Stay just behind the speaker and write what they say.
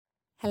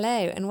Hello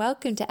and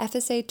welcome to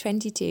episode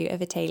 22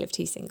 of A Tale of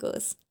Two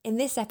Singles. In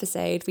this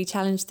episode, we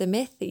challenge the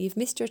myth that you've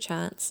missed your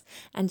chance,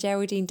 and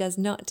Geraldine does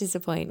not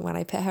disappoint when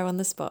I put her on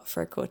the spot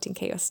for a courting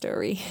chaos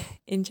story.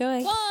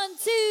 Enjoy! 1,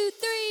 2,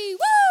 3,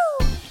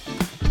 woo!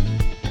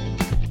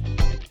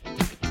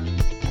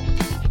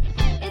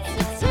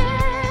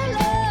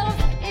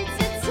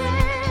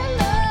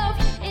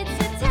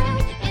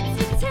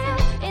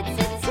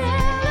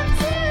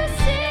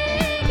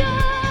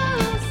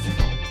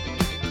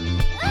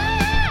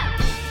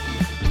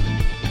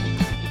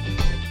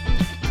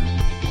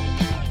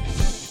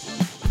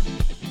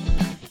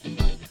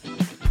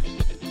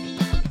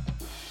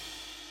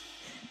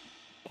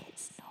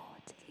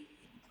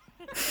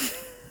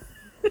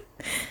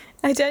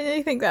 I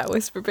genuinely think that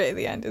whisper bit at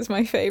the end is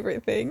my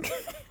favourite thing.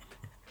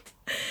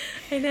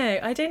 I know.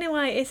 I don't know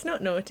why it's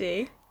not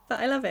naughty, but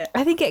I love it.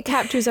 I think it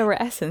captures our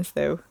essence,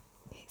 though.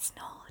 It's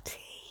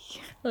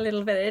naughty. A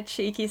little bit of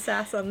cheeky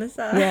sass on the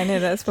side. Yeah, no,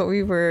 that's what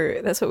we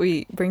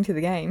bring to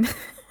the game.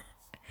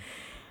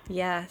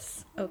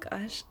 Yes. Oh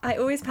gosh. I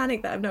always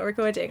panic that I'm not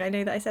recording. I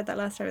know that I said that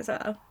last time as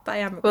well, but I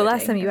am recording. Well,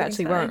 last time you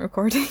actually weren't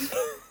recording.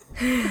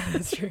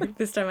 That's true.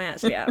 This time I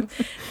actually am.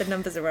 The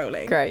numbers are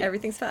rolling. Great.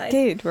 Everything's fine.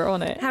 Good, we're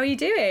on it. How are you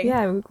doing?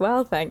 Yeah,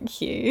 well, thank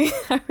you.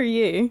 How are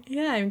you?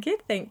 Yeah, I'm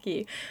good, thank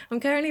you. I'm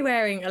currently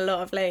wearing a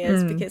lot of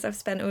layers because I've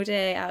spent all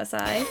day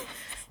outside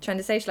trying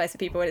to socialise with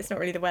people and it's not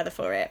really the weather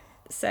for it.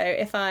 So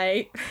if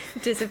I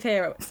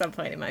disappear at some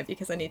point, it might be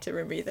because I need to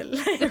remove a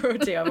layer or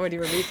two. I've already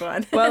removed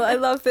one. Well, I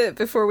love that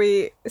before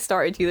we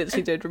started, you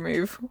literally did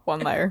remove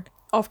one layer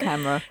off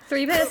camera.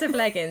 3 pairs of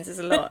leggings is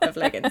a lot of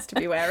leggings to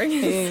be wearing.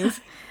 It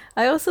is.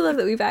 I also love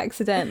that we've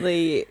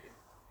accidentally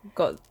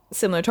got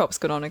similar tops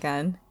going on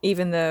again,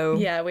 even though...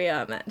 Yeah, we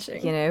are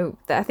matching. You know,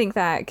 I think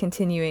that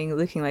continuing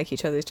looking like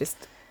each other is just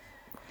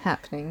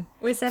happening.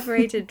 We're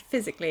separated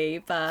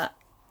physically, but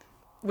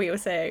we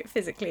also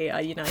physically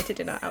are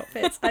united in our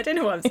outfits. I don't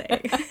know what I'm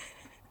saying.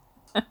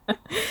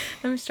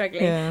 I'm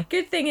struggling. Yeah.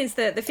 Good thing is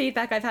that the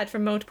feedback I've had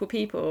from multiple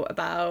people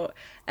about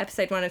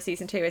episode 1 of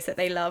season 2 is that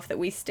they love that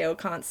we still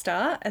can't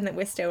start and that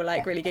we're still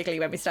like really giggly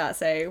when we start.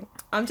 So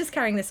I'm just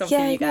carrying this on for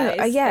you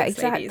guys. Yeah, Thanks,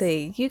 exactly.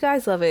 ladies. You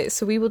guys love it,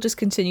 so we will just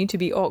continue to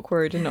be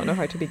awkward and not know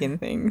how to begin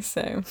things.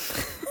 So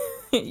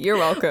you're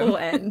welcome. Or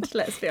end,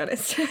 let's be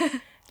honest.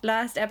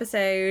 Last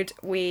episode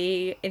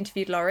we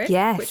interviewed Lauren,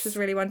 Yes. which was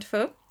really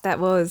wonderful. That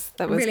was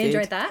Really good.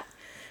 enjoyed that.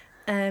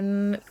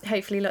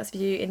 Hopefully lots of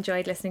you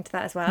enjoyed listening to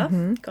that as well.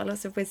 Got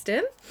lots of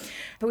wisdom,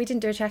 but we didn't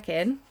do a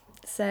check-in,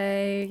 so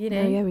you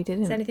know. Oh, yeah, we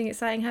didn't. Has anything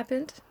exciting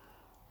happened?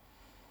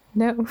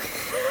 No.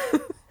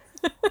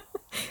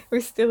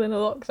 We're still in a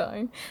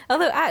lockdown.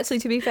 Although, actually,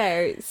 to be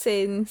fair,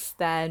 since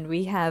then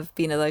we have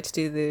been allowed to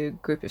do the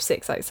group of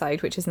 6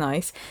 outside, which is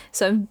nice.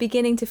 So I'm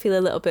beginning to feel a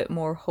little bit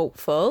more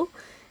hopeful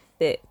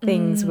that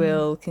things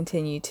will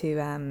continue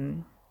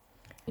to,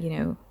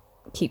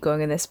 keep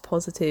going in this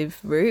positive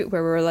route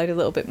where we're allowed a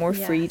little bit more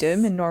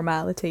freedom and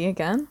normality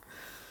again.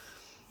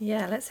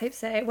 Yeah, let's hope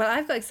so. Well,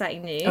 I've got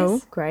exciting news.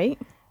 Oh, great.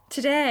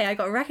 Today I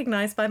got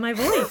recognised by my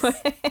voice.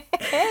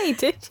 Hey,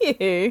 did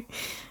you?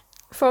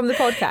 From the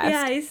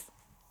podcast?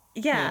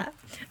 Yeah.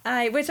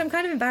 Which I'm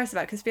kind of embarrassed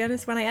about because, to be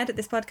honest, when I edit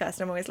this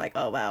podcast, I'm always like,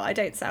 oh, wow, I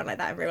don't sound like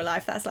that in real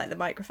life. That's like the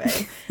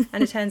microphone.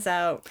 And it turns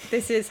out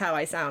this is how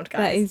I sound, guys.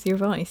 That is your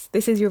voice.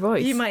 This is your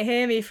voice. You might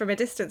hear me from a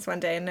distance one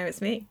day and know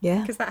it's me.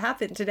 Yeah. Because that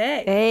happened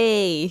today.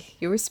 Hey,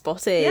 you were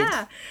spotted.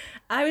 Yeah.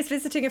 I was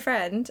visiting a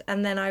friend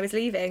and then I was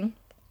leaving.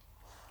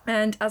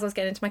 And as I was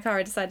getting into my car,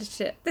 I decided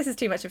to... This is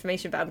too much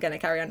information, but I'm going to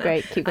carry on now.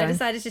 Great, keep going. I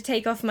decided to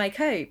take off my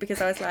coat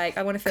because I was like,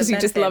 I want to feel Because you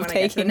just love when I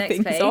get to the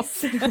taking next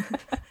things place.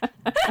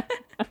 off.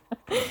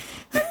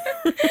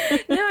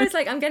 No, I was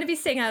like, I'm going to be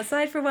sitting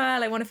outside for a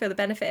while. I want to feel the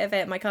benefit of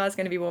it. My car's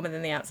going to be warmer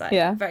than the outside.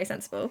 Yeah. Very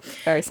sensible.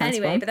 Very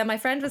sensible. Anyway, but then my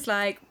friend was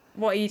like,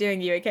 what are you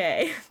doing? You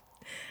okay?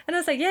 And I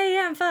was like,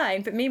 yeah, I'm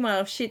fine. But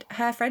meanwhile,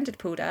 her friend had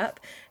pulled up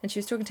and she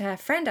was talking to her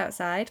friend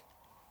outside.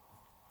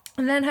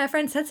 And then her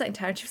friend said something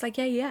to her and she was like,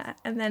 yeah.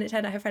 And then it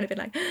turned out her friend had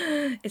been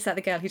like, is that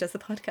the girl who does the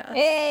podcast?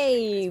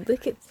 Hey,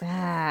 look at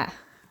that.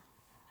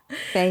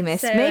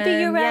 Famous. So, Maybe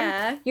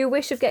your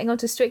wish of getting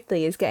onto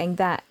Strictly is getting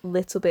that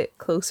little bit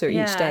closer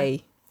each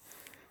day.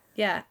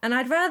 Yeah, and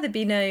I'd rather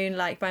be known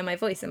like by my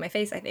voice than my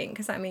face, I think,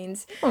 because that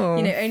means, Oh.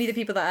 only the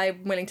people that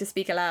I'm willing to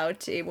speak aloud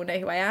to will know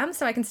who I am,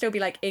 so I can still be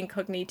like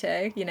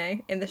incognito,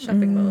 in the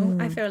shopping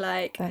mall. I feel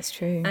like That's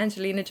true.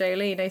 Angelina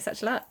Jolie, no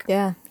such luck.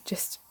 Yeah,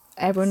 just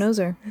everyone knows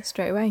her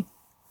straight away.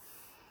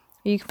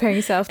 Are you comparing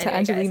yourself to Anyway,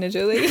 Angelina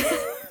Jolie?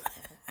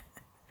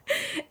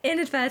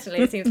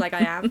 Inadvertently, it seems like I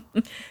am,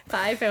 but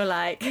I feel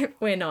like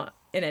we're not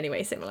in any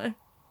way similar.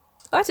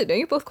 I don't know,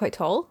 you're both quite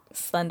tall,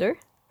 slender.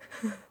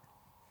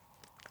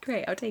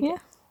 Great, I'll take Yeah,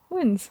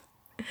 wins.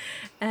 it.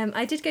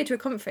 I did go to a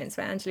conference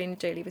where Angelina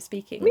Jolie was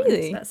speaking. Really?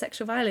 Once about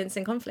sexual violence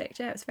and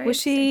conflict. Yeah, it was very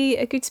Was she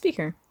a good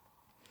speaker?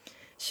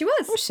 She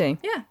was. Was she?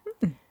 Yeah.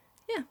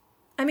 Yeah.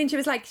 I mean, she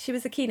was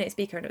a keynote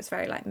speaker and it was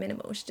very like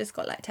minimal. She just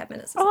got like 10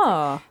 minutes or something.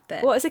 Oh,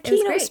 But what, as a it was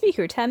keynote great.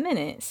 speaker, 10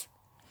 minutes?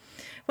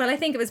 Well, I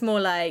think it was more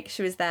like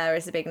she was there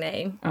as a big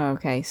name. Oh,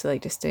 okay, so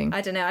like just doing.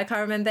 I don't know. I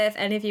can't remember if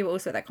any of you were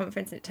also at that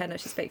conference and it turned out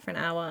she spoke for an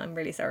hour. I'm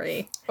really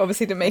sorry.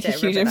 Obviously didn't make a don't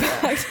huge remember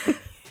that. impact.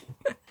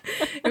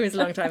 It was a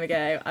long time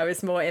ago. I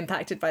was more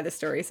impacted by the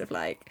stories of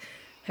like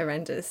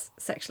horrendous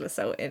sexual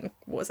assault in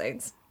war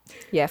zones.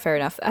 Yeah, fair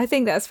enough. I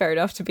think that's fair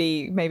enough to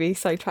be maybe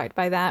sidetracked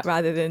by that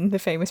rather than the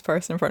famous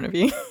person in front of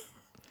you.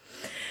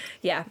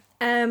 Yeah.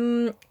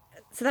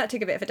 So that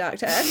took a bit of a dark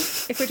turn.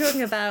 If we're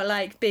talking about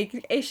like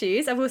big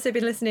issues, I've also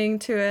been listening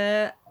to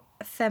a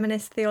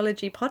feminist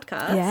theology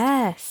podcast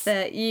Yes.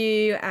 that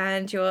you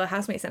and your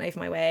housemate sent over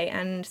my way,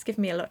 and it's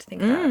given me a lot to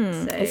think about.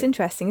 So It's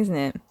interesting, isn't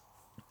it?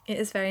 it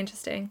is very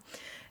interesting.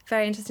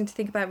 Very interesting to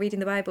think about reading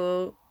the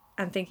Bible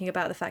and thinking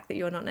about the fact that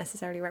you're not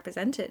necessarily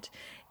represented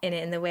in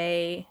it in the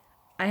way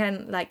I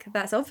hadn't, like,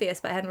 that's obvious,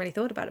 but I hadn't really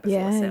thought about it before.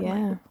 Yeah, so yeah.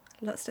 like,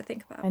 lots to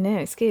think about. I know,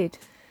 it's good.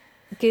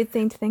 Good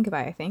thing to think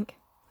about, I think.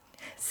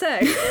 So,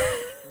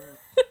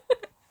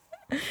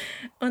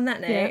 on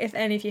that note, Yeah. if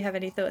any of you have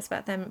any thoughts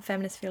about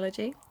feminist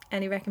theology,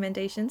 any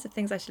recommendations of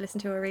things I should listen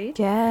to or read,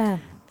 Yeah.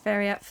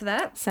 very up for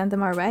that. Send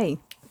them our way.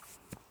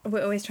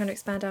 We're always trying to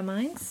expand our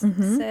minds.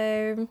 Mm-hmm.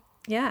 So,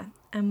 yeah.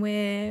 And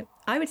we're,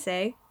 I would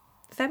say,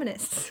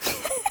 feminists.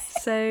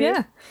 So,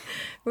 Yeah,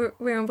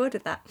 we're on board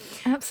with that.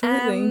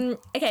 absolutely.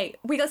 Okay,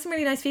 we got some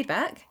really nice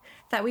feedback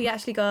that we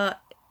actually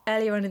got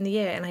earlier on in the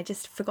year, and I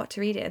just forgot to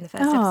read it in the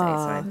first episode, so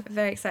Aw, I'm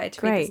very excited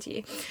to read this to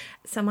you.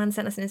 Someone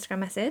sent us an Instagram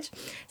message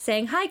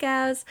saying, "Hi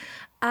girls,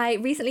 I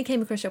recently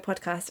came across your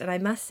podcast and I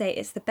must say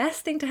it's the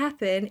best thing to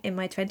happen in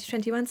my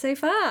 2021 so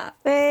far.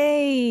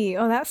 Hey,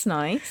 oh, that's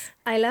nice.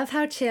 I love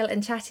how chill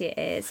and chatty it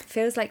is.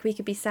 Feels like we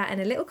could be sat in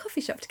a little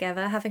coffee shop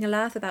together having a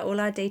laugh about all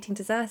our dating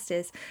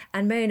disasters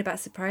and moan about a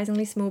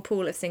surprisingly small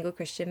pool of single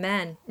Christian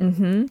men."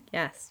 Mm-hmm.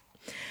 Yes.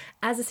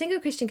 As a single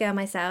Christian girl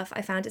myself,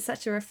 I found it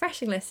such a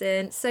refreshing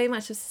listen. So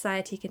much of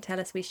society can tell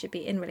us we should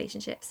be in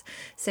relationships.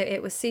 So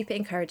it was super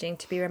encouraging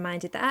to be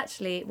reminded that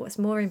actually what's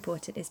more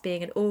important is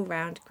being an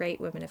all-round great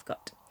woman of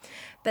God.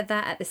 But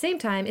that at the same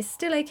time, it's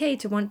still okay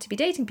to want to be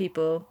dating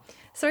people.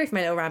 Sorry for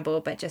my little ramble,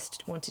 but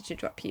just wanted to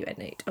drop you a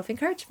note of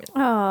encouragement.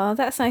 Oh,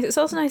 that's nice. It's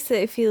also nice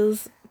that it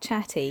feels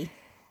chatty.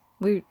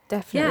 We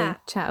definitely Yeah.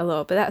 chat a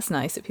lot, but that's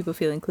nice that people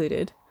feel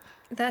included.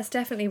 That's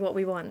definitely what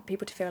we want.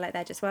 People to feel like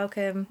they're just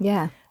welcome.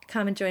 Yeah.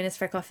 Come and join us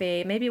for a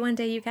coffee. Maybe one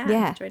day you can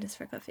Yeah. join us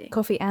for a coffee.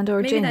 Coffee and or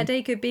Maybe gin. that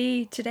day could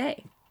be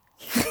today.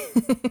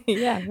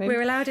 Yeah, maybe.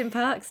 We're allowed in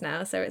parks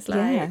now, so it's Yeah,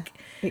 like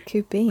it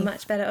could be.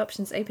 much better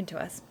options open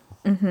to us.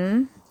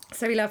 Mm-hmm.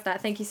 So we love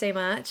that. Thank you so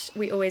much.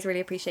 We always really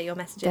appreciate your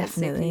messages.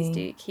 So Definitely. please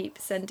do keep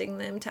sending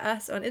them to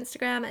us on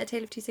Instagram at A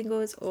Tale of Two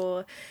Singles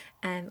or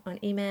on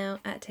email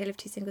at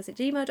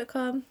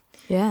taleoftwosingles@gmail.com.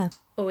 Yeah.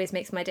 Always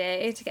makes my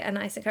day to get a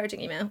nice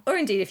encouraging email. Or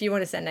indeed, if you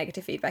want to send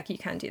negative feedback, you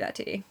can do that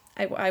too.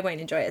 I won't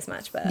enjoy it as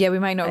much, but Yeah, we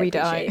might not I read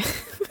it out.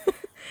 appreciate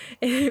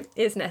it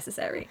is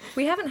necessary.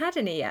 We haven't had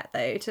any yet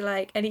though, to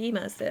like any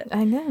emails that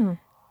I know.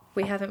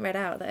 we haven't read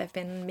out that have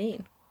been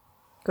mean,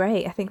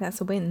 Great. I think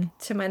that's a win.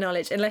 to my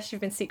knowledge, unless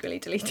you've been secretly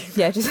deleting.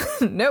 Yeah,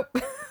 just nope.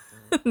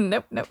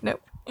 Nope.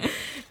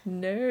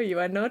 No, you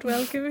are not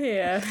welcome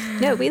here.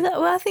 No,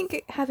 well, I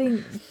think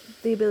having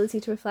the ability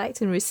to reflect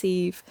and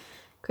receive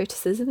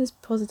criticism is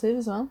positive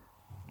as well.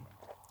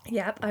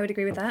 Yep, I would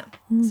agree with that.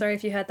 Sorry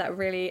if you heard that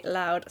really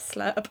loud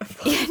slurp.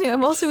 Yeah, no,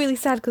 I'm also really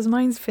sad because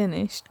mine's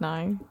finished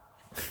now.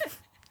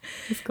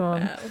 It's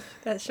gone. Wow,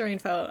 that's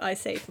Shireen's fault. I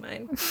saved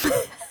mine.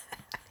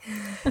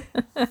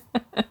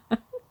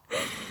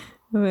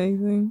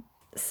 Amazing.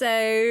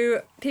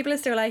 So people are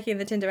still liking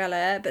the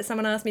Tinderella, but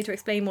someone asked me to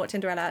explain what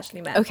Tinderella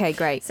actually meant. Okay,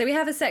 great. So we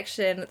have a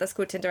section that's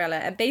called Tinderella,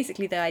 and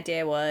basically the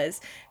idea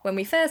was when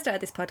we first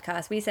started this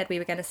podcast, we said we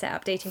were going to set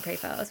up dating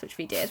profiles, which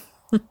we did.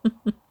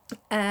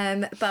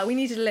 But we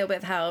needed a little bit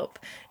of help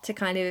to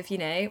kind of,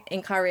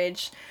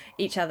 encourage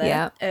each other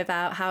Yeah.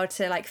 about how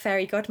to like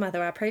fairy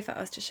godmother our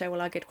profiles to show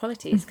all our good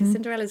qualities. Because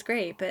Cinderella's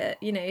great, but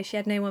she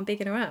had no one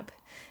bigging her up.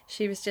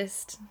 She was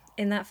just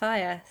in that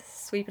fire,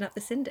 sweeping up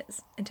the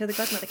cinders until the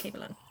godmother came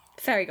along.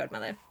 Fairy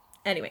godmother.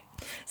 Anyway,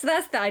 so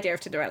that's the idea of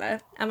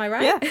Tinderella. Am I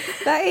right? Yeah,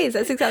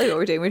 that's exactly what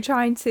we're doing. We're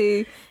trying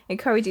to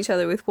encourage each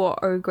other with what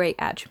are great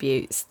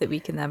attributes that we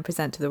can then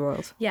present to the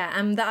world. Yeah,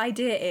 and the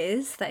idea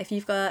is that if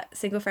you've got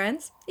single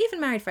friends, even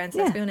married friends,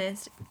 let's Yeah. be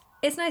honest,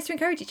 it's nice to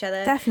encourage each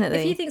other. Definitely.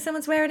 If you think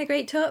someone's wearing a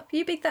great top,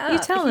 you big that up. You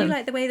tell if them. you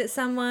like the way that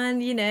someone,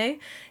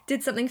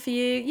 did something for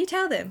you, you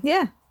tell them.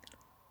 Yeah.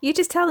 You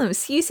just tell them.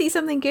 You see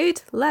something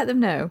good, let them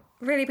know.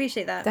 Really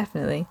appreciate that.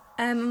 Definitely.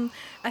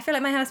 I feel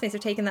like my housemates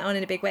have taken that on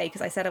in a big way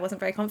because I said I wasn't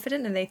very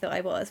confident and they thought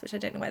I was, which I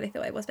don't know why they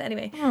thought I was, but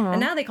anyway. And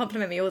now they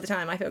compliment me all the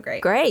time. I feel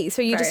great. Great.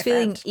 So you're Very just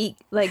feeling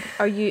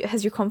affirmed.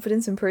 has your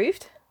confidence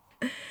improved?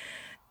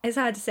 It's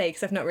hard to say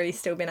because I've not really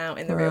still been out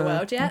in the real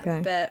world yet,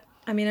 okay. but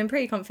I mean, I'm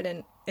pretty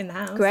confident in the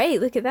house.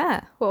 Great. Look at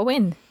that. What a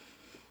win.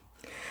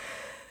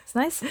 It's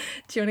nice. Do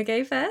you want to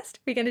go first?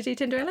 We're going to do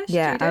Tinderella? Should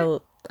Yeah, we do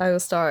it? I will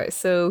start.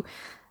 So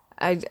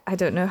I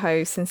don't know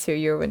how sincere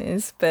your one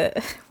is,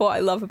 but what I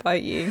love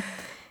about you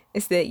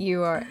is that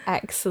you are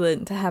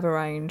excellent to have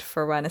around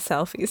for when a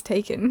selfie is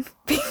taken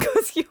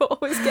because you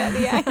always get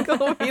the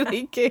angle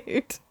really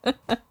good.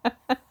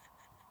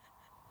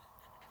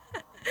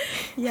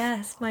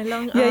 Yes, my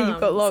long arms. Yeah, you've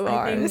got long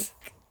I think arms.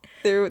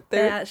 They're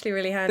They're actually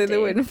really handy. they're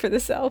the win for the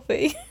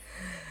selfie.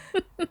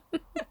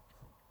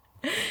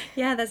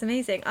 Yeah, that's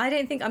amazing.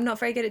 I'm not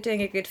very good at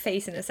doing a good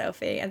face in a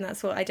selfie, and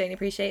that's what I don't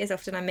appreciate is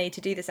often I'm made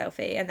to do the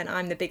selfie and then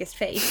I'm the biggest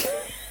face.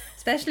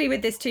 Especially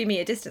with this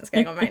 2-meter distance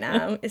going on right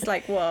now. It's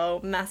like, whoa,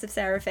 massive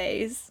Sarah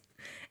face.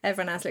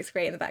 Everyone else looks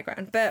great in the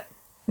background. But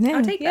No,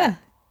 I'll take that.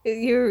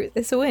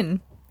 It's a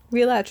win.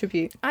 Real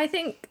attribute. I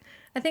think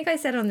I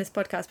said on this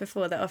podcast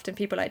before that often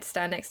people like to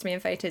stand next to me in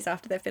photos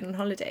after they've been on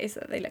holiday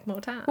so that they look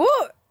more tan.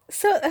 What?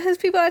 So has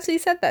people actually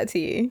said that to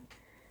you?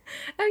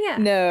 Oh yeah.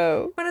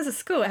 No. When I was at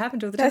school, it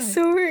happened all the time. That's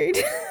so rude.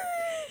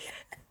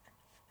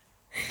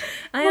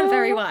 I am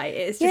very white.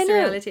 It's just the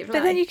reality of life.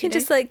 But then you can know?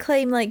 just like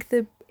claim like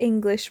the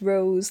English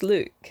rose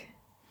look.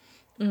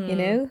 You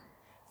know?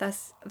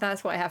 That's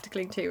what I have to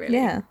cling to, really.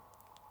 Yeah.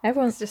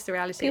 Everyone's It's just the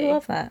reality. people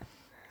love that.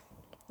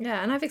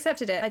 Yeah, and I've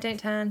accepted it. I don't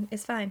tan.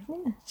 It's fine.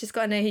 Yeah. Just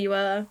got to know who you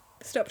are.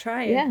 Stop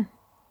trying. Yeah.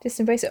 Just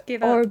embrace it.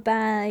 Give or up.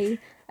 buy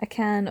a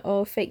can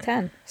of fake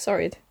tan.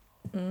 Sorry.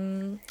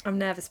 I'm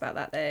nervous about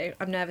that though.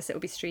 I'm nervous it will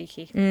be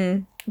streaky.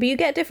 But you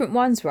get different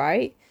ones,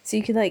 right? So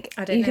you could like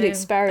I don't you know. could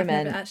experiment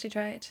I've never actually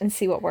tried. and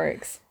see what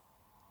works.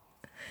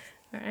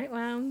 All right.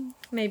 Well,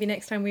 maybe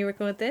next time we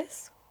record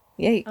this,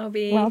 Yeah. I'll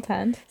be well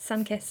tanned.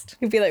 sun-kissed.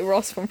 You'd be like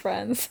Ross from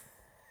Friends.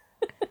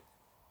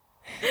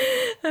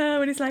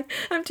 When he's like,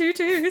 I'm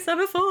 2-2,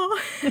 summer 4.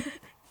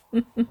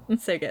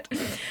 So good.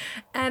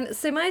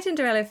 So my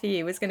Tinderella for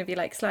you was going to be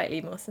like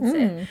slightly more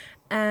sincere.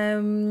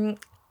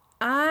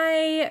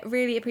 I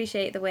really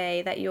appreciate the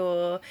way that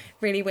you're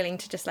really willing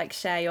to just like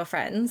share your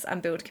friends and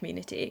build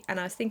community. And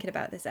I was thinking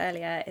about this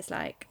earlier. It's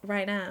like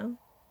right now,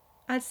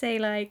 I'd say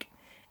like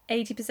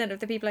 80% of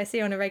the people I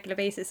see on a regular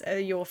basis are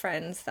your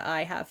friends that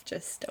I have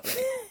just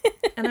stolen.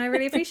 And I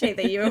really appreciate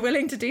that you were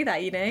willing to do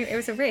that, you know? It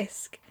was a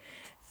risk.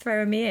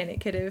 Throwing me in,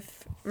 it could have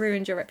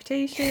ruined your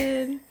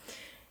reputation.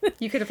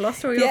 You could have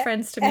lost all your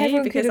friends to me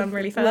everyone because could I'm have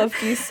really fun. loved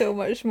you so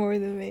much more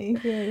than me.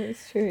 Yeah,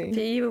 that's true.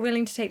 But you were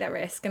willing to take that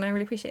risk, and I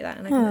really appreciate that.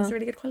 And I think that's a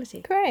really good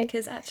quality. Great.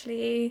 Because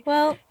actually,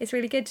 Well, it's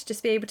really good to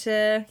just be able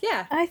to,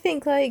 I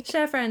think like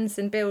share friends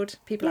and build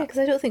people yeah, up. because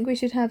I don't think we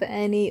should have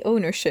any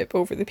ownership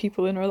over the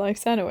people in our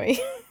lives anyway.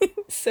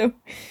 So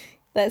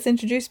let's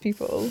introduce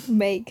people,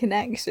 make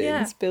connections,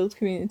 Yeah. build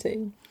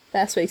community.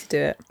 Best way to do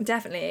it.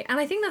 Definitely. And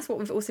I think that's what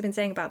we've also been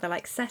saying about the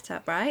like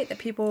setup, right? That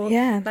people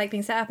Yeah. like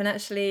being set up, and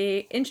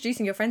actually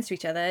introducing your friends to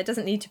each other. It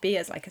doesn't need to be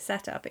as like a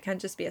setup. It can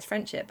just be as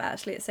friendship. But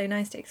actually it's so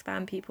nice to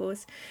expand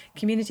people's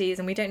communities,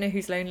 and we don't know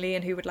who's lonely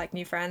and who would like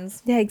new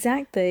friends. Yeah,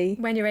 exactly.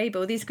 When you're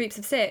able, these groups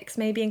of 6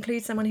 maybe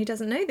include someone who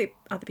doesn't know the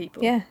other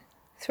people. Yeah.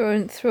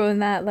 Throwing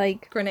that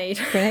like Grenade.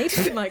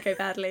 Grenade? Might go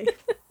badly.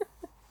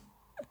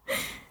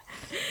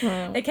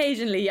 Wow.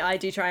 Occasionally, I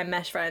do try and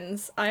mesh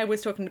friends. I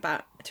was talking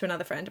to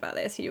another friend about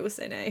this, who you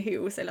also know,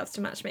 who also loves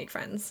to matchmake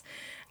friends.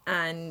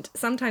 And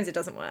sometimes it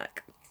doesn't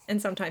work.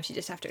 And sometimes you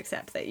just have to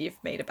accept that you've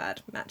made a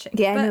bad matching.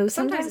 Yeah, But no,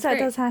 sometimes it's that great.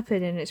 does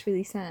happen and it's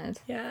really sad.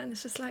 Yeah, and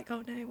it's just like,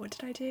 oh no, what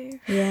did I do?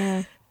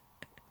 Yeah.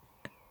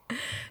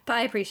 But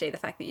I appreciate the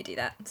fact that you do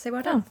that. So well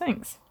Oh, done.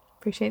 thanks.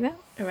 Appreciate that.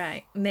 All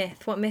right,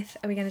 myth. What myth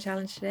are we going to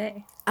challenge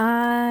today?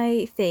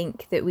 I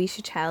think that we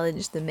should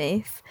challenge the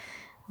myth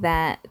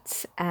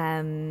that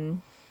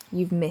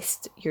you've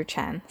missed your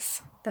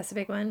chance. That's a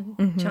big one.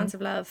 Mm-hmm. Chance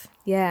of love.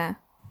 Yeah.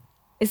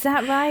 Is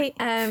that right?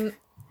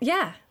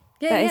 Yeah.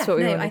 That is what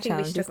we no, want to I think we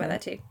challenge, should talk about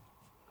isn't that too.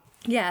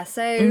 Yeah,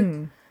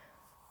 so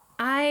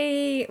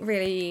I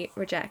really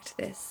reject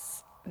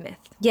this myth.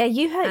 Yeah,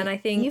 you have. And I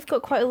think- you've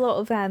got quite a lot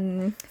of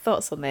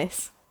thoughts on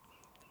this.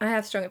 I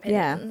have strong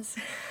opinions.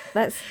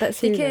 Let's hear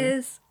them.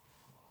 Because,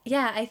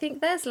 yeah, I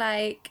think there's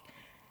like,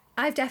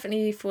 I've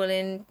definitely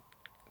fallen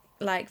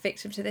like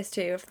victim to this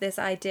too, of this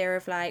idea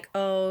of like,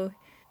 oh,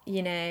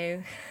 you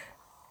know,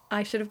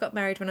 I should have got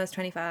married when I was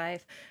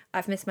 25.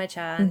 I've missed my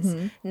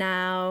chance.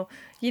 Now,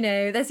 you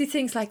know, there's these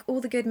things like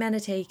all the good men are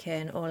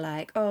taken, or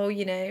like, oh,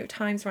 you know,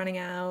 time's running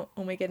out.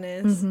 Oh my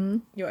goodness,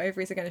 your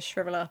ovaries are going to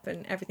shrivel up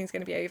and everything's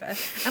going to be over.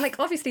 And like,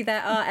 obviously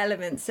there are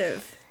elements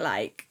of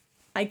like,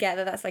 I get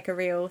that that's like a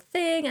real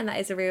thing and that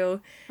is a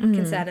real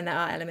concern, and there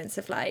are elements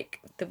of like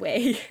the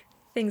way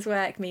things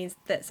work means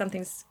that some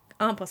things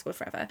aren't possible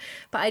forever.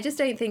 But I just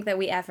don't think that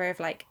we ever have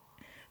like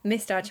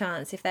missed our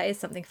chance if there is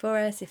something for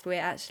us, if we're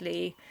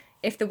actually,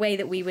 if the way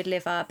that we would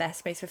live our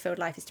best, most fulfilled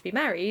life is to be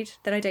married,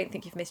 then I don't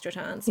think you've missed your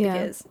chance. Yeah.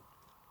 Because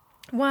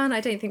one, I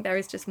don't think there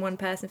is just one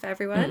person for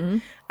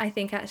everyone. I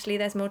think actually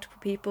there's multiple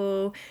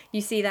people. You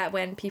see that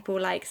when people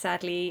like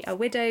sadly are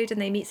widowed and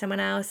they meet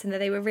someone else and that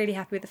they were really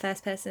happy with the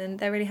first person,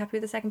 they're really happy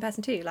with the second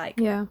person too. Like,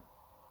 Yeah.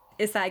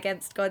 is that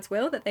against God's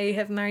will that they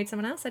have married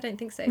someone else? I don't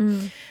think so.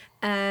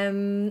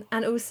 And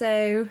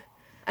also,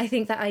 I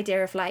think that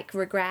idea of like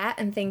regret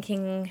and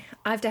thinking,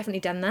 I've definitely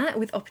done that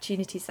with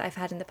opportunities that I've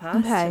had in the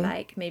past Okay. to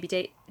like maybe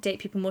date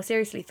people more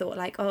seriously, thought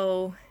like,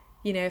 oh,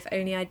 you know, if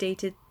only I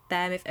dated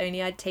them, if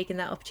only I'd taken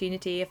that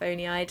opportunity, if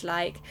only I'd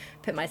like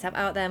put myself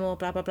out there more,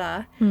 blah blah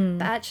blah.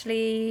 But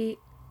actually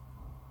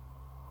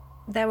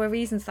there were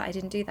reasons that I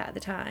didn't do that at the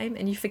time,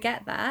 and you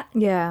forget that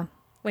Yeah.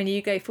 when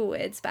you go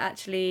forwards. But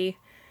actually,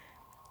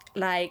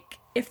 like,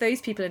 if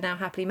those people are now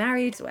happily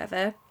married or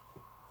whatever,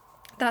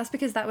 that's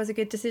because that was a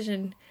good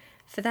decision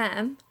for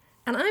them.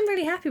 And I'm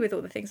really happy with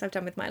all the things I've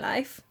done with my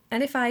life.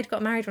 And if I'd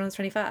got married when I was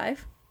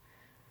 25,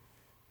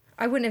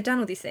 I wouldn't have done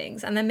all these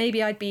things. And then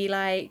maybe I'd be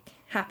like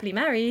happily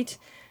married,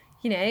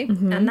 you know,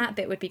 and that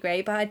bit would be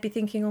great. But I'd be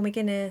thinking, oh my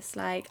goodness,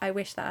 like, I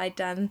wish that I'd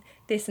done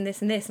this and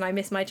this and this, and I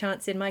missed my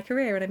chance in my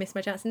career, and I missed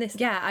my chance in this.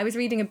 Yeah, I was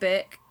reading a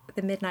book,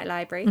 The Midnight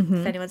Library,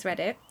 if anyone's read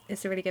it.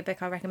 It's a really good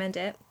book, I'll recommend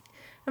it.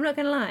 I'm not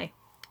going to lie,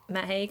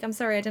 Matt Haig, I'm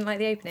sorry I didn't like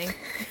the opening,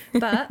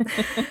 but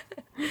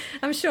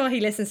I'm sure he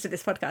listens to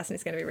this podcast and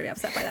he's going to be really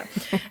upset by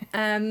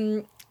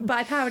that. But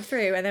I powered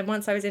through, and then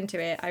once I was into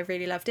it, I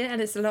really loved it.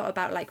 And it's a lot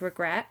about like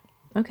regret.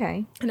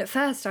 Okay. And at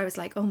first I was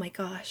like, oh my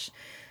gosh,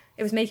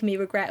 it was making me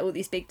regret all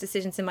these big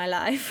decisions in my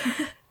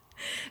life.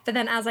 But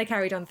then as I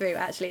carried on through,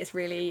 actually it's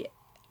really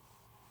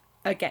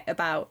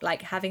about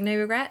like having no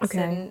regrets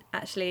and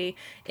actually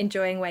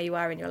enjoying where you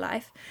are in your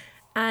life.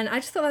 And I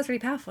just thought that was really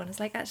powerful. And it's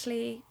like,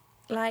 actually,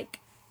 like,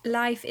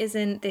 life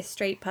isn't this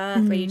straight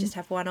path where you just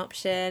have one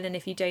option, and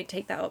if you don't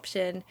take that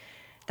option,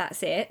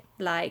 that's it.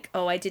 Like,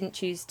 oh, I didn't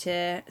choose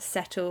to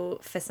settle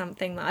for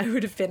something that I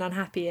would have been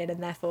unhappy in,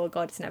 and therefore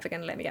God is never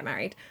going to let me get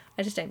married.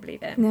 I just don't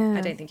believe it. No.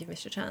 I don't think you've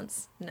missed your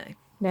chance.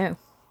 No.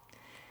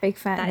 Big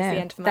fat That no. is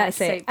the end of my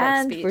That's it. soapbox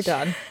And speech. we're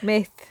done.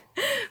 Myth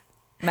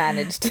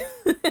managed.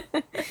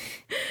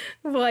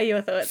 What are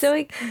your thoughts? So,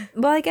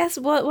 I guess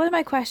one of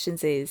my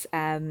questions is,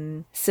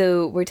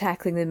 so we're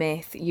tackling the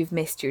myth, you've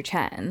missed your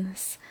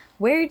chance.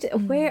 Where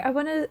I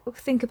want to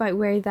think about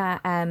where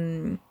that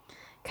kind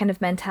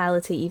of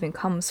mentality even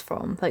comes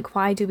from. Like,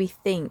 why do we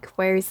think,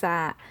 where is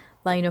that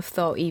line of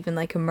thought even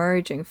like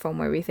emerging from,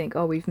 where we think,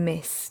 oh, we've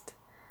missed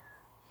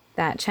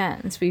that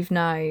chance, we've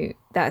now,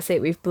 that's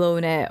it, we've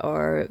blown it,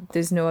 or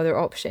there's no other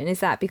option? Is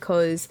that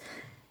because,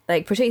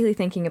 like, particularly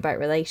thinking about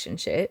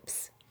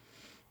relationships,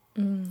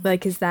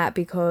 like, is that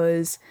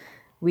because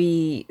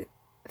we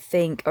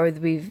think, or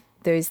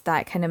there's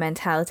that kind of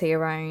mentality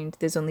around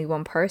there's only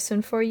one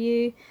person for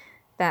you,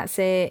 that's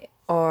it,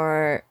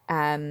 or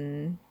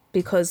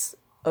because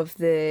of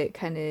the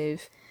kind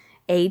of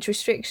age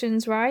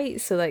restrictions,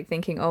 right? So like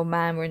thinking, oh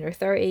man, we're in our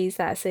 30s,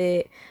 that's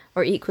it.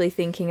 Or equally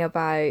thinking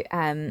about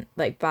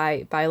like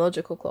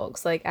biological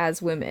clocks, like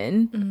as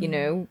women, you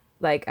know,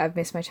 like I've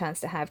missed my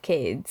chance to have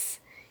kids,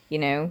 you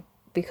know,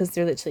 because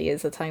there literally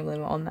is a time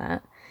limit on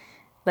that.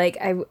 Like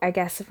I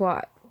guess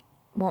what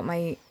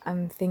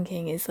I'm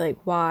thinking is like,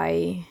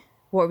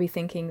 what are we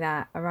thinking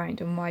that around,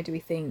 and why do we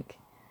think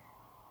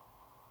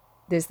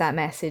there's that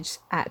message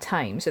at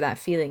times, or that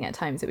feeling at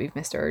times that we've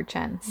missed our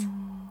chance?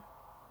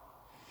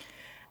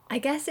 I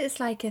guess it's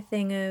like a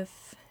thing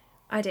of,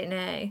 I don't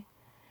know,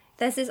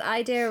 there's this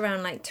idea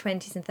around like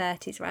 20s and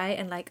 30s, right?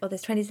 And like, oh,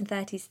 there's 20s and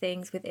 30s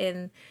things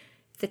within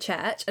the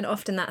church, and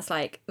often that's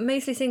like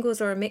mostly singles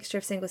or a mixture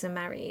of singles and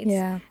marrieds.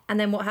 Yeah. And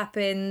then what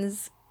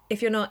happens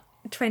if you're not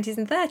 20s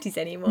and 30s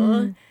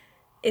anymore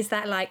is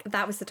that like,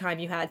 that was the time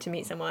you had to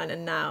meet someone,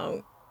 and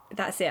now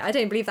that's it. I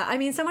don't believe that. I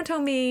mean, someone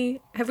told me,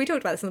 have we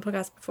talked about this on the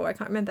podcast before? I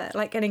can't remember.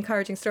 Like an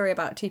encouraging story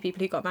about two people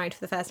who got married for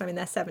the first time in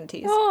their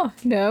 70s. Oh,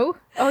 no.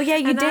 Oh, yeah,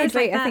 you And I did. was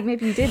like Wait, I that. think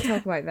maybe you did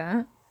talk about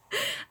that.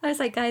 I was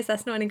like, guys,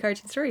 that's not an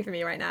encouraging story for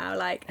me right now.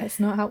 Like, It's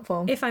not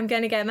helpful. if I'm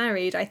going to get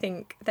married, I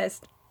think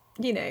there's,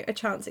 you know, a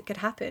chance it could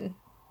happen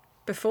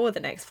before the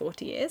next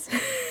 40 years.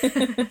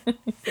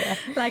 Yeah.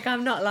 Like,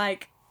 I'm not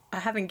like, I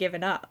haven't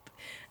given up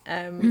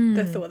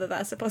the thought that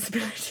that's a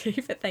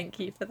possibility, but thank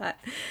you for that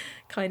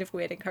kind of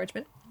weird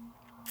encouragement.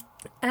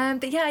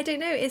 But yeah, I don't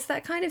know, it's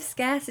that kind of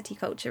scarcity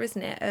culture,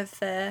 isn't it, of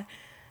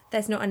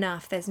there's not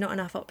enough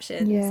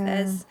options.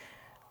 Yeah.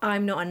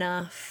 I'm not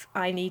enough,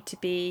 I need to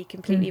be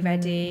completely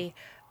ready,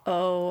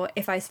 oh,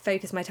 if I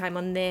focus my time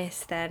on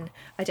this, then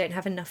I don't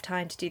have enough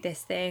time to do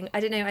this thing. I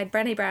don't know,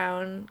 Brené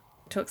Brown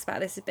talks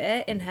about this a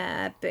bit in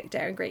her book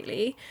Daring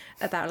Greatly,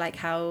 about like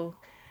how...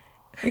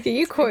 Okay,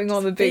 you quoting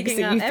all the books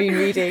Bigging that up you've been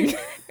reading.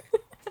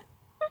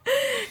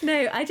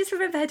 No, I just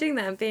remember her doing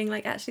that and being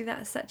like, actually,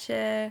 that's such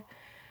a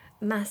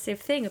massive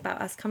thing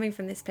about us coming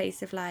from this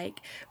place of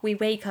like, we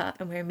wake up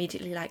and we're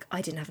immediately like,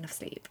 I didn't have enough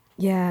sleep.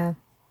 Yeah.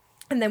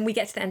 And then we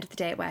get to the end of the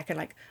day at work and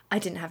like, I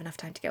didn't have enough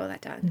time to get all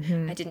that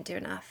done. I didn't do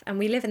enough. And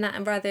we live in that,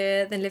 and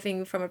rather than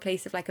living from a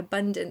place of like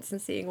abundance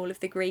and seeing all of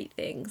the great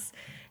things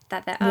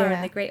that there are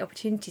and the great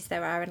opportunities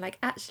there are, and like,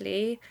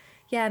 actually,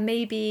 yeah,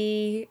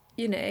 maybe,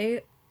 you know,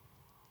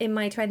 in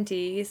my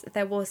 20s,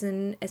 there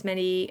wasn't as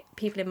many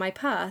people in my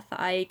path that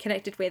I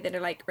connected with in a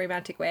like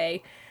romantic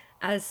way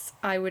as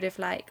I would have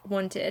like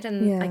wanted,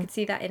 and I could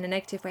see that in a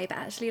negative way. But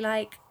actually,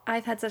 like,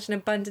 I've had such an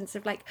abundance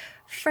of like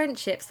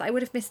friendships that I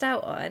would have missed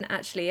out on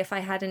actually if I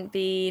hadn't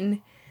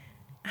been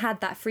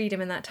had that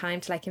freedom and that time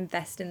to like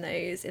invest in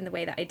those in the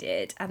way that I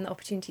did, and the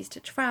opportunities to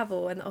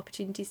travel and the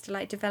opportunities to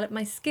like develop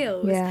my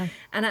skills. Yeah.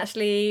 And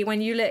actually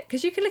when you look,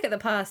 because you can look at the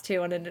past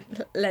too on a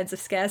lens of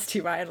scarcity,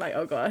 right? And like,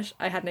 oh gosh,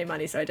 I had no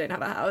money, so I don't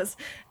have a house,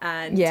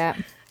 and Yeah.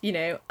 you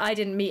know, I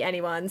didn't meet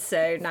anyone,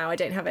 so now I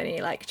don't have any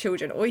like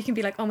children. Or you can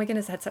be like, oh my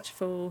goodness, I had such a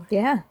full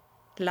Yeah.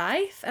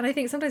 life. And I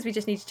think sometimes we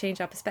just need to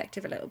change our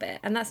perspective a little bit,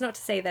 and that's not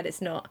to say that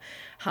it's not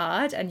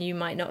hard and you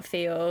might not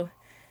feel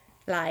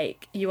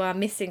like you are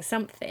missing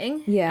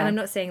something. Yeah. And I'm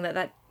not saying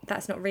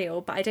that's not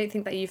real, but I don't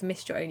think that you've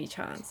missed your only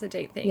chance. I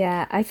don't think.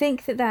 Yeah, I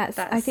think that's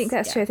That's-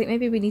 yeah. true. I think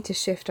maybe we need to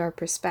shift our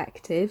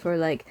perspective, or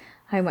like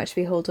how much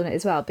we hold on it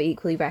as well, but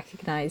equally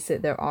recognize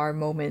that there are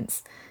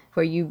moments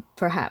where you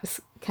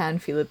perhaps can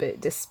feel a bit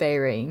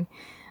despairing,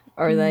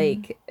 or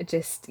like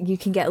just you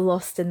can get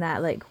lost in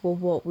that, like, well,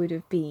 what would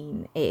have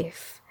been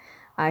if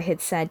I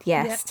had said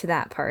yes Yeah. to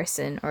that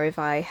person, or if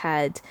I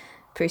had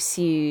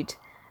pursued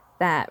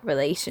that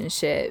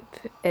relationship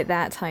at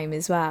that time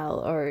as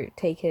well, or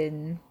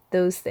taken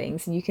those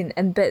things. And you can,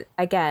 and but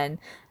again,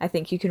 I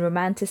think you can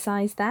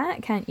romanticize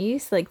that, can't you?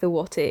 So like the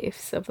what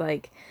ifs of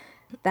like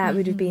that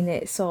would have been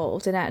it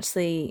solved, and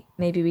actually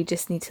maybe we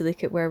just need to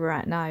look at where we're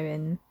at now,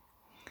 and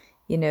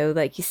you know,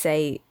 like you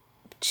say,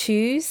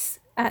 choose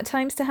at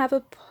times to have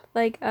a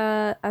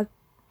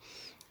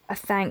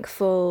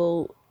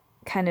thankful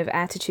kind of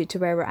attitude to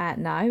where we're at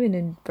now and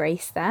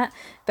embrace that,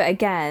 but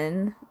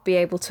again be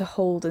able to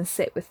hold and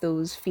sit with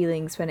those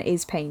feelings when it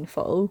is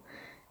painful,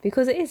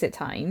 because it is at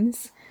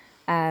times,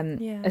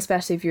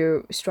 especially if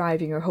you're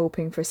striving or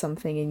hoping for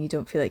something and you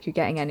don't feel like you're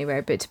getting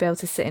anywhere, but to be able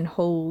to sit and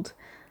hold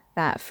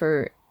that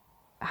for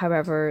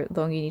however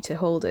long you need to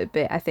hold it.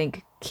 But I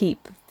think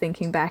keep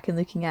thinking back and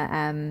looking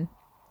at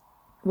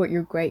what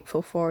you're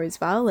grateful for as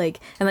well, like,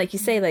 and like you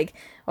say, like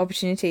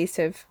opportunities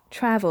to have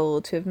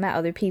traveled, to have met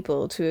other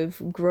people, to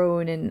have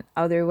grown in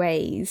other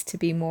ways, to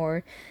be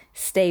more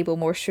stable,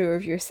 more sure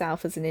of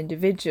yourself as an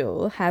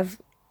individual,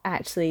 have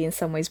actually in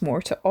some ways more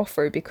to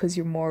offer because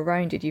you're more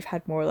rounded, you've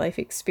had more life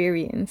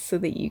experience, so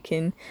that you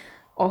can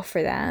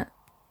offer that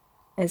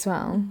as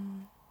well.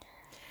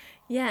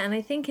 Yeah, and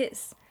I think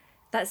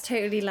that's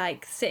totally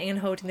like sitting and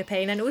holding the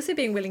pain, and also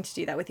being willing to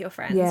do that with your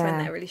friends Yeah. when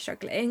they're really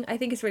struggling. I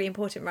think it's really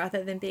important,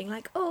 rather than being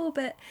like, oh,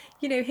 but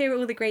you know, here are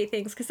all the great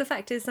things. Because the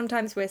fact is,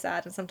 sometimes we're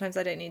sad, and sometimes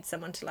I don't need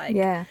someone to like,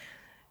 Yeah.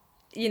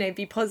 you know,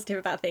 be positive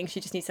about things.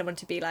 You just need someone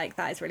to be like,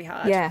 that is really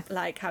hard. Yeah.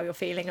 Like how you're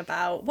feeling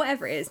about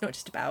whatever it is, not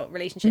just about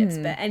relationships,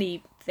 but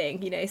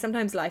anything. You know,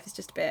 sometimes life is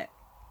just a bit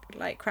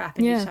like crap,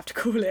 and you Yeah. just have to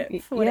call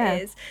it for what Yeah.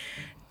 it is.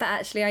 But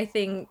actually, I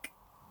think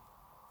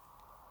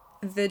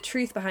the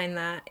truth behind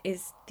that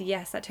is,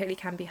 yes, that totally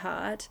can be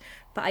hard,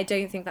 but I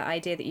don't think that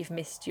idea that you've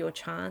missed your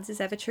chance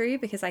is ever true,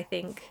 because I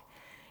think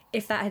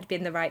if that had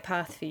been the right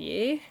path for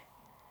you,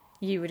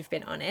 you would have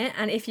been on it.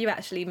 And if you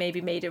actually maybe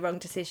made a wrong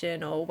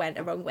decision or went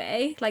a wrong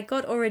way, like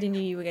God already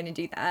knew you were going to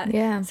do that.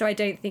 Yeah. So I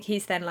don't think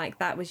he's then like,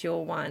 that was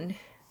your one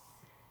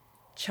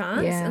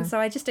chance. Yeah. And so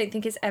I just don't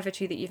think it's ever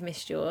true that you've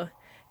missed your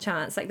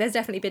chance. Like there's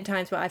definitely been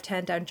times where I've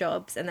turned down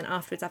jobs, and then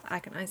afterwards I've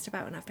agonized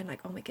about it, and I've been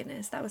like, oh my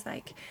goodness, that was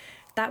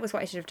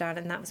what I should have done,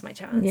 and that was my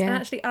chance. Yeah. And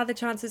actually other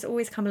chances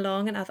always come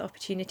along, and other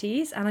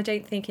opportunities, and I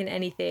don't think in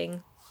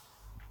anything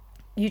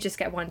you just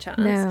get one chance.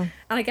 No. And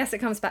I guess it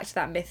comes back to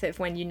that myth of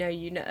when you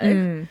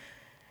know.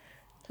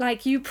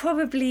 Like you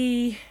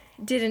probably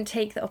didn't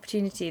take the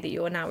opportunity that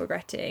you're now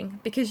regretting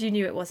because you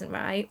knew it wasn't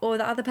right, or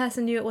the other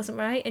person knew it wasn't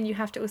right, and you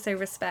have to also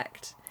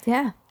respect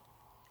Yeah.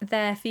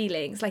 their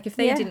feelings. Like if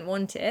they Yeah. didn't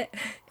want it,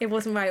 it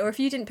wasn't right. Or if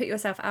you didn't put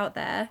yourself out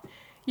there,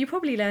 you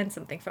probably learned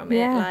something from it.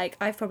 Yeah. Like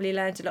I've probably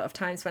learned a lot of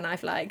times when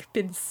I've like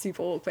been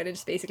super awkward and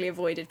just basically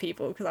avoided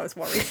people because I was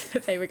worried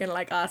that they were gonna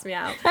like ask me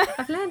out.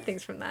 I've learned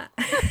things from that.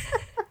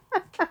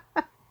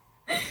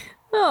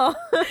 Oh.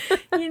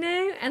 You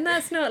know, and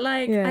that's not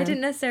like Yeah. I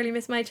didn't necessarily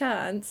miss my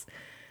chance.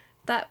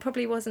 That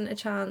probably wasn't a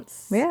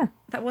chance. Yeah.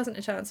 That wasn't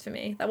a chance for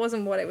me. That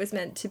wasn't what it was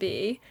meant to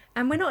be.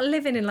 And we're not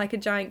living in like a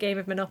giant game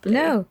of Monopoly.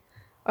 No.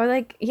 Or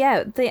like,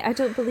 yeah, I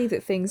don't believe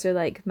that things are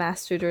like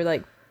mastered, or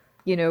like,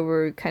 you know,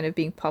 we're kind of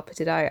being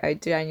puppeted out. I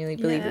genuinely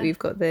believe that Yeah. we've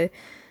got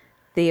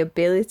the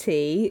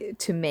ability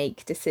to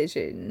make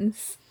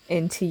decisions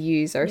and to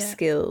use our Yeah.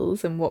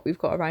 skills and what we've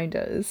got around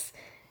us,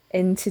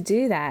 and to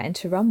do that and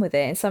to run with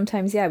it. And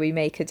sometimes, yeah, we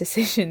make a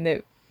decision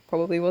that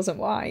probably wasn't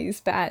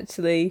wise, but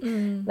actually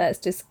let's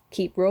just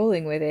keep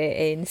rolling with it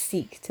and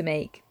seek to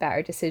make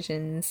better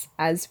decisions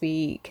as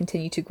we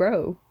continue to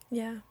grow.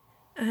 Yeah.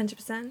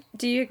 100%.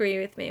 Do you agree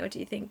with me, or do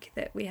you think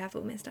that we have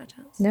all missed our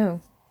chance?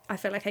 No. I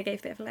feel like I gave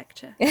a bit of a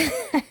lecture.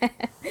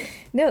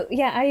 No,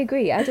 yeah, I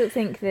agree. I don't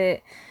think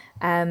that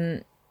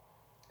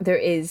there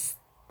is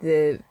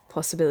the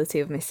possibility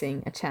of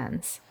missing a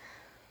chance.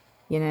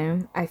 You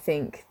know, I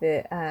think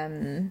that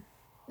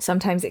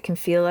sometimes it can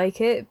feel like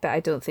it, but I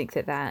don't think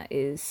that that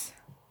is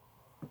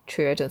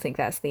true. I don't think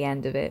that's the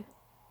end of it.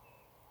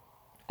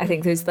 I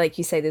think there's, like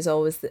you say, there's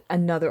always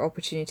another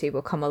opportunity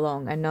will come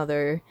along,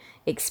 another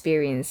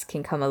experience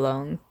can come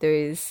along.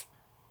 There's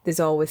there's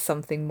always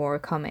something more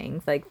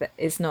coming. Like,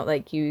 it's not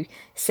like you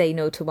say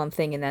no to one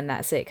thing and then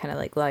that's it. Kind of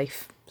like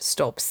life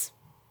stops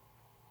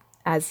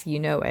as you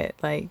know it.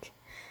 Like,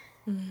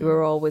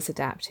 we're always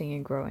adapting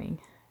and growing.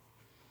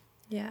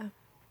 Yeah,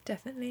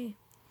 definitely.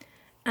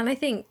 And I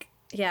think,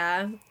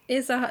 yeah,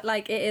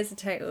 it is a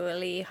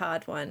totally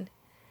hard one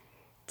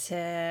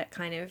to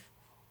kind of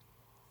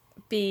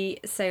be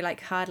so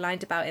like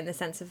hard-lined about, in the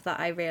sense of that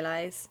I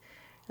realise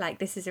like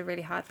this is a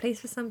really hard place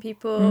for some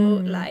people.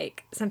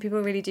 Like, some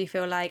people really do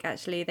feel like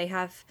actually they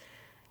have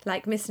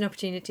like missed an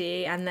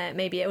opportunity, and that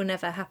maybe it will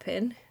never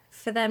happen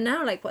for them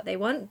now, like what they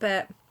want.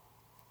 But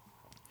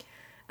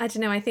I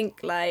don't know, I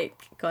think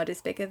like God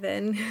is bigger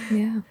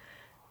than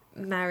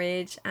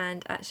marriage,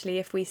 and actually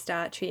if we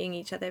start treating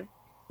each other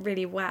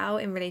really well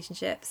in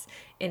relationships,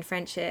 in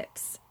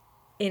friendships,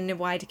 in a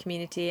wider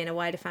community, in a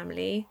wider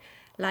family,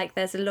 like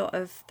there's a lot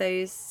of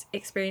those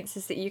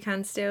experiences that you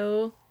can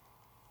still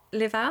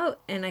live out.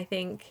 And I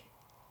think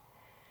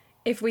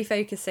if we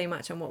focus so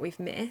much on what we've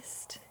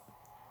missed,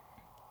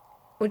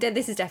 well,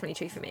 this is definitely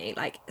true for me.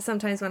 Like,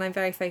 sometimes when I'm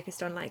very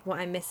focused on like what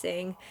I'm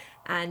missing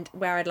and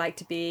where I'd like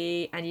to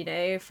be, and you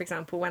know, for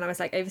example, when I was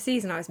like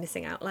overseas and I was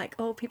missing out, like,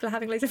 oh, people are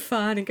having loads of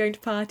fun and going to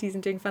parties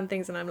and doing fun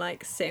things, and I'm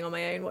like sitting on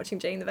my own watching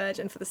Jane the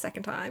Virgin for the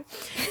second time.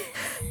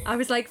 I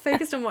was like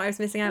focused on what I was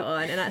missing out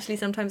on, and actually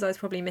sometimes I was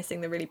probably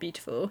missing the really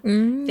beautiful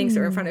things that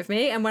were in front of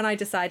me. And when I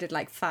decided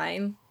like,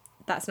 fine,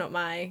 that's not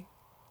my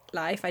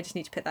life, I just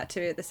need to put that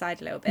to the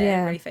side a little bit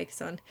and really focus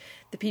on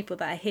the people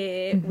that are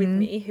here with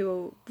me, who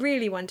are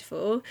really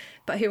wonderful,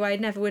 but who I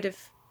never would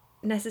have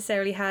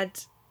necessarily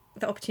had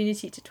the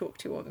opportunity to talk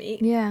to or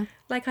meet.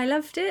 Like, I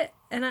loved it,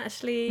 and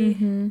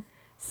actually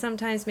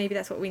sometimes maybe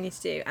that's what we need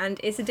to do. And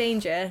it's a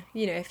danger,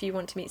 you know, if you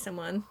want to meet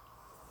someone,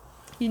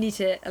 you need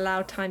to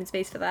allow time and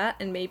space for that,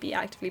 and maybe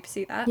actively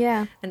pursue that,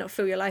 and not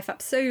fill your life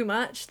up so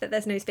much that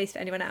there's no space for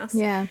anyone else.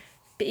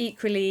 But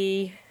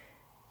equally,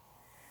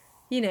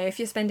 you know, if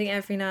you're spending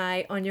every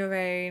night on your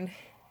own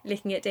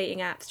looking at dating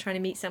apps trying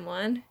to meet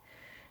someone,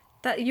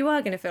 that you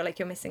are going to feel like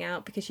you're missing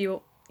out, because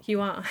you're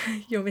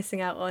missing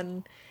out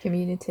on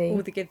community,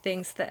 all the good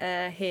things that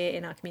are here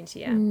in our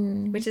community,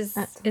 which is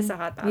it's a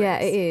hard balance. Yeah,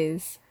 it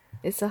is.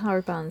 It's a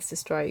hard balance to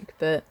strike,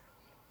 but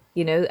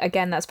you know,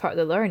 again, that's part of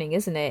the learning,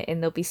 isn't it?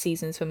 And there'll be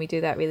seasons when we do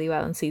that really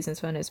well and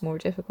seasons when it's more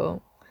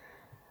difficult.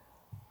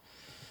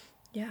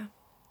 Yeah.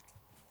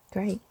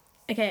 Great.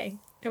 Okay.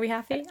 Are we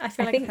happy? I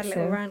feel like I've had a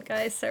little rant,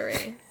 guys.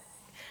 Sorry.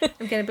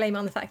 I'm going to blame it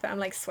on the fact that I'm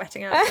like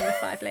sweating out from the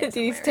 5 layers. Do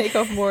you need to take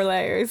off more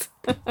layers?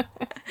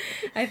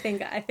 I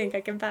think I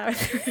can power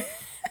through.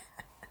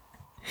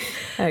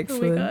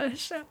 Excellent. Oh my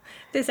gosh.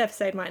 This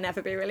episode might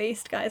never be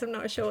released, guys. I'm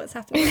not sure what's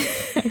happening.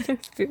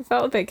 It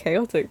felt a bit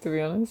chaotic, to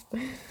be honest.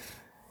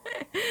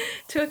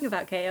 Talking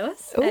about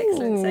chaos. Ooh.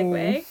 Excellent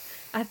segue.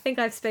 I think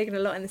I've spoken a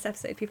lot in this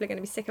episode. People are going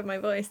to be sick of my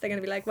voice. They're going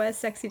to be like, where's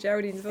sexy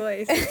Geraldine's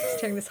voice? Just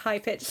hearing this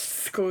high-pitched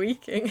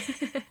squeaking.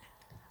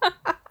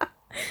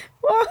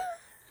 What?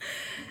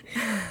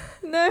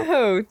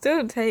 No,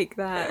 don't take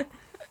that.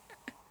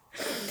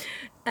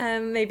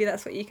 Maybe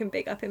that's what you can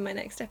big up in my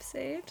next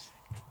episode.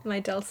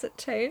 My dulcet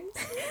tones.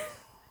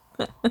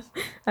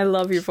 I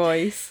love your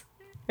voice.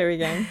 Here we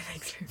go.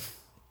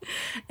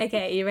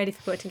 Okay, are you ready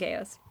for Court and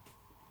Chaos?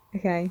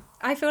 Okay.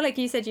 I feel like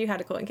you said you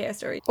had a Court and Chaos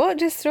story. What?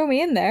 Just throw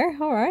me in there.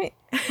 All right.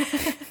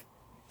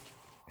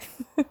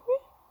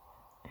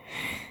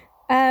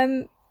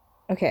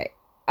 Okay.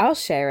 I'll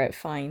share it.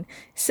 Fine.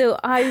 So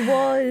I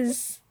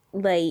was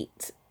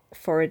late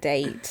for a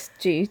date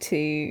due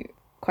to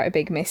quite a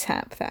big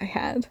mishap that I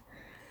had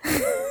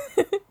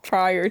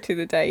prior to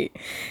the date.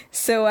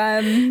 So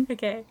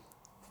okay.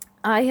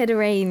 I had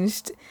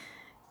arranged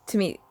to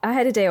meet. I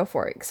had a day off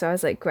work, so I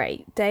was like,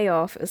 great, day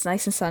off. It was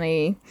nice and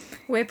sunny.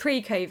 We're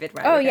pre-COVID,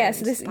 right? Oh yeah,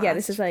 so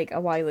this is like a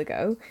while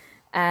ago,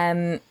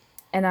 and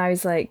I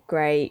was like,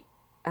 great,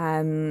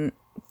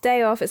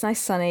 day off. It's nice,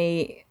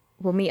 sunny.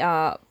 We'll meet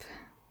up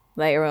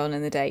later on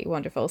in the day.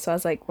 Wonderful. So I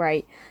was like,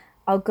 great,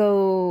 I'll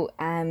go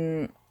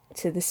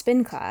to the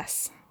spin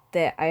class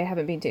that I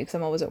haven't been to because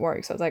I'm always at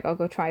work. So I was like, I'll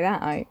go try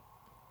that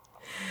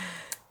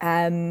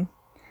out.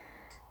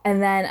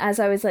 And then as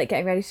I was like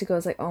getting ready to go, I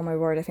was like, oh my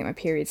word, I think my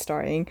period's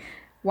starting.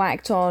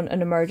 Whacked on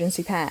an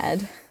emergency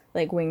pad,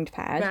 like winged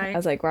pad. Right. I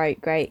was like, right,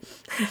 great.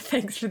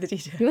 Thanks for the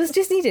detail. It was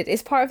just needed.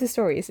 It's part of the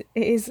story. It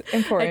is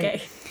important.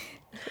 Okay.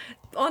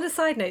 On a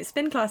side note,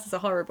 spin classes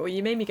are horrible.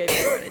 You made me go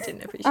before and I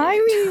didn't appreciate it. I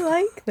really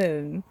like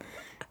them.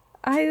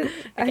 I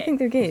think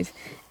they're good.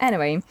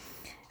 Anyway,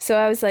 so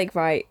I was like,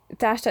 right,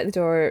 dashed out the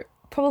door,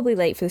 probably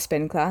late for the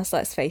spin class,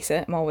 let's face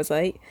it, I'm always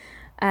late.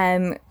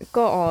 Got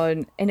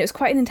on, and it was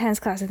quite an intense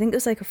class. I think it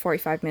was like a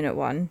 45-minute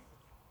one.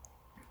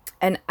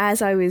 And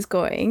as I was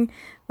going,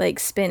 like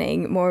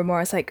spinning more and more,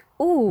 I was like,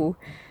 oh,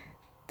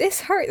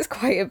 this hurts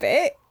quite a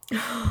bit.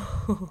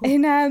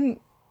 And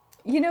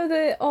you know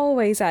the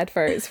Always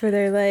adverts where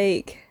they're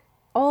like,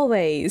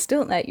 always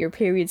don't let your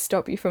period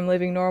stop you from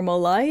living normal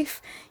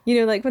life. You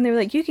know, like when they were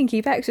like, you can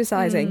keep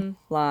exercising.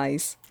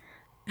 Lies.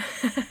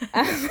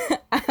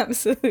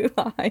 Absolute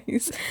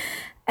lies.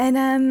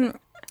 And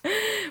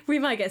We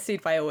might get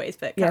sued by Always,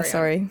 but Yeah, carry on.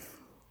 sorry.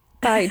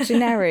 By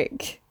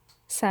generic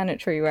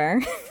sanitary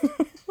wear.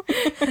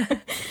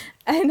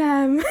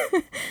 And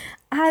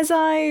as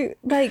I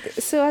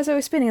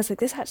was spinning, I was like,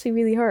 this actually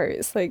really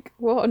hurts. Like,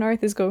 what on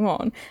earth is going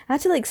on? I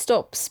had to like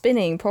stop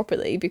spinning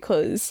properly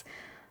because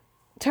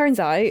turns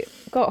out,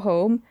 got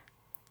home,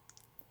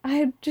 I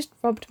had just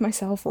rubbed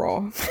myself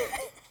raw.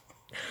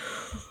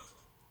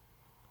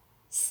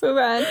 So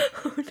then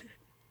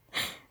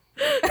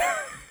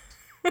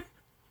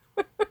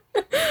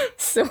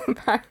so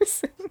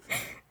embarrassing.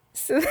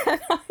 So then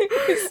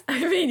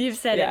I mean, you've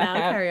said Yeah, it now. I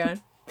have. Carry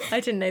on. I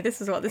didn't know this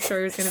was what the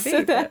story was going to be.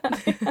 So then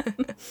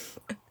but...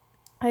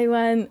 I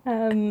went,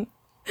 I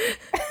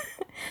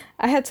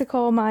had to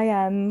call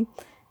my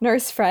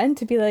nurse friend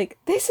to be like,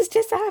 this has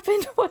just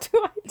happened, what do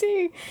I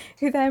do?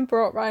 Who then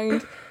brought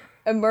round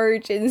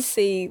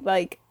emergency,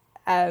 like,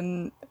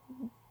 you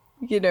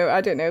know, I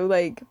don't know,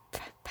 like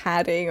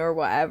padding or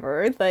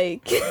whatever,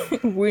 like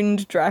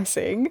wound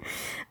dressing.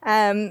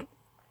 And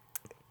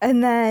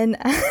then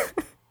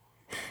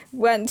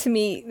went to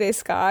meet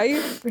this guy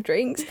for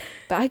drinks,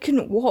 but I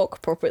couldn't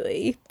walk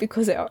properly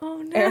because it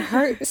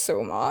hurt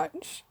so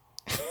much.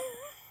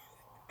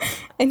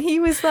 And he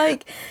was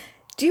like,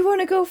 do you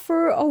want to go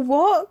for a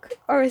walk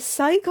or a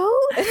cycle?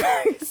 And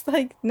I was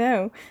like,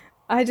 no,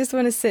 I just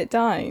want to sit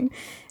down.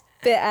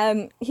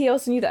 But he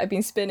also knew that I'd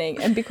been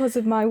spinning, and because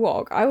of my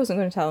walk, I wasn't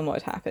going to tell him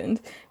what had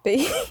happened. But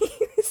he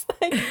was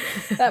like,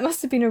 that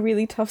must have been a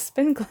really tough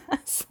spin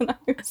class. And I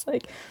was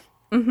like,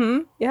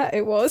 yeah,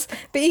 it was.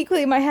 But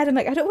equally in my head, I'm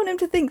like, I don't want him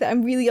to think that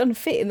I'm really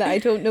unfit and that I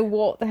don't know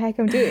what the heck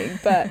I'm doing.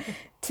 But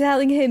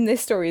telling him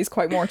this story is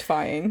quite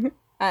mortifying.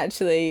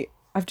 Actually,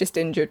 I've just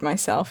injured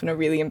myself in a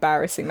really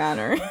embarrassing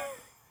manner.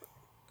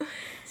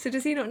 So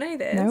does he not know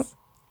this?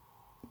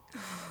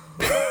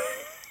 Nope.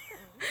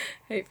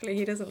 Hopefully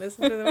he doesn't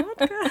listen to the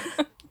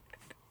podcast.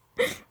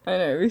 I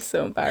know, it was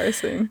so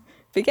embarrassing.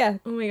 But yeah,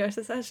 Oh my gosh,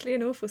 that's actually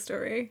an awful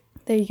story.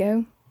 there you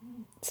go.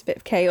 It's a bit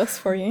of chaos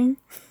for you.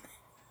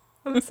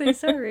 I'm so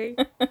sorry.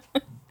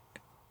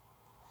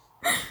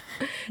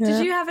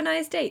 Did you have a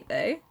nice date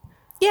though?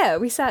 Yeah,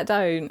 we sat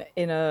down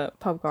in a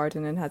pub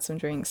garden and had some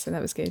drinks, so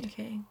that was good.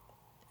 Okay.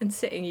 And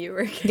sitting you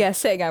were okay. Yeah,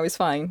 sitting I was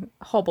fine.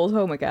 Hobbled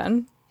home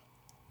again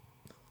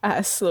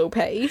at a slow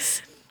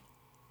pace.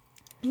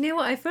 You know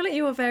what? I feel like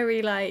you were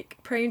very like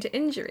prone to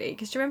injury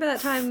because do you remember that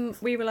time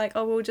we were like,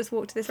 oh, we'll just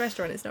walk to this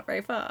restaurant. It's not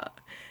very far.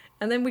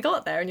 And then we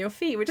got there and your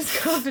feet were just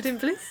covered in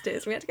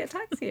blisters. We had to get a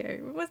taxi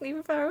home. It wasn't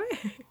even far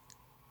away.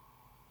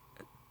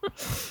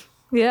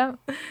 Yeah.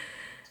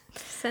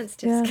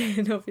 Sensitive Yeah.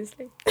 skin,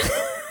 obviously.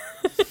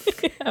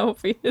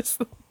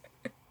 Obviously.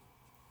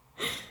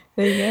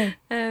 There you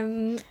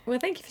go. Well,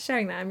 thank you for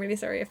sharing that. I'm really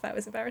sorry if that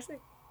was embarrassing.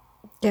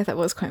 Yeah, that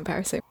was quite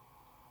embarrassing.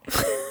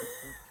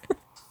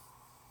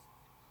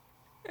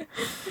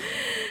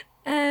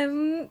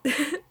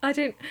 I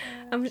don't.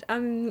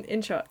 I'm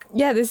in shock.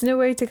 Yeah, there's no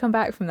way to come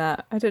back from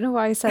that. I don't know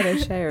why I said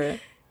I'd share it.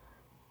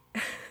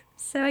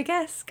 So I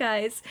guess,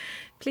 guys,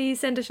 please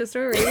send us your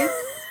stories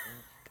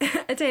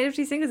at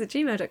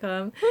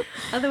taleoftwosingles@gmail.com.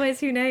 Otherwise,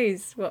 who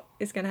knows what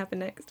is going to happen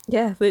next?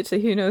 Yeah,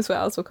 literally, who knows what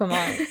else will come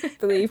out.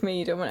 Believe me,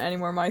 you don't want any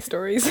more of my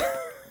stories.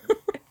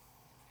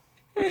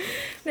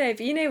 No, but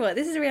you know what?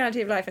 This is a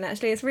reality of life, and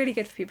actually, it's really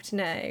good for people to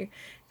know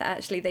that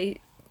actually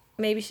they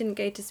maybe shouldn't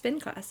go to spin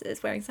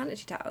classes wearing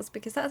sanitary towels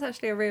because that's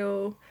actually a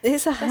real.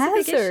 It's a That's a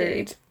big issue.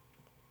 hazard.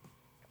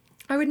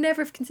 I would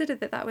never have considered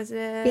that that was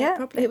a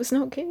problem. It was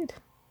not good.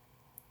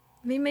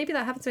 I mean, maybe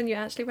that happens when you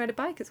actually ride a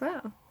bike as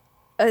well.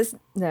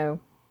 No.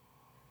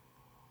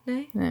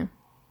 No?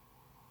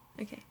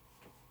 Okay.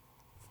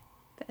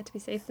 Better to be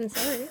safe than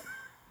sorry.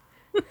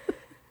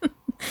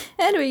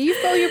 Anyway,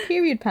 you've got your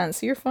period pants,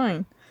 so you're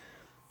fine.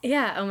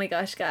 Yeah, oh my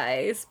gosh,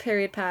 guys.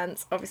 Period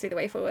pants, obviously the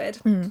way forward.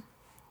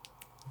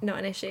 Not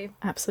an issue.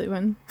 Absolute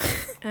one.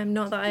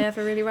 Not that I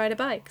ever really ride a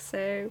bike,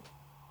 so...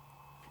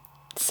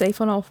 Safe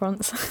on all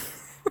fronts.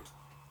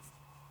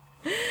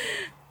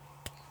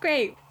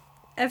 Great.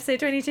 Episode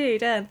 22,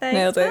 done. Thanks.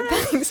 Nailed it. Bye.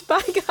 Thanks.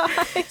 Bye,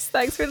 guys.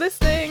 Thanks for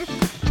listening.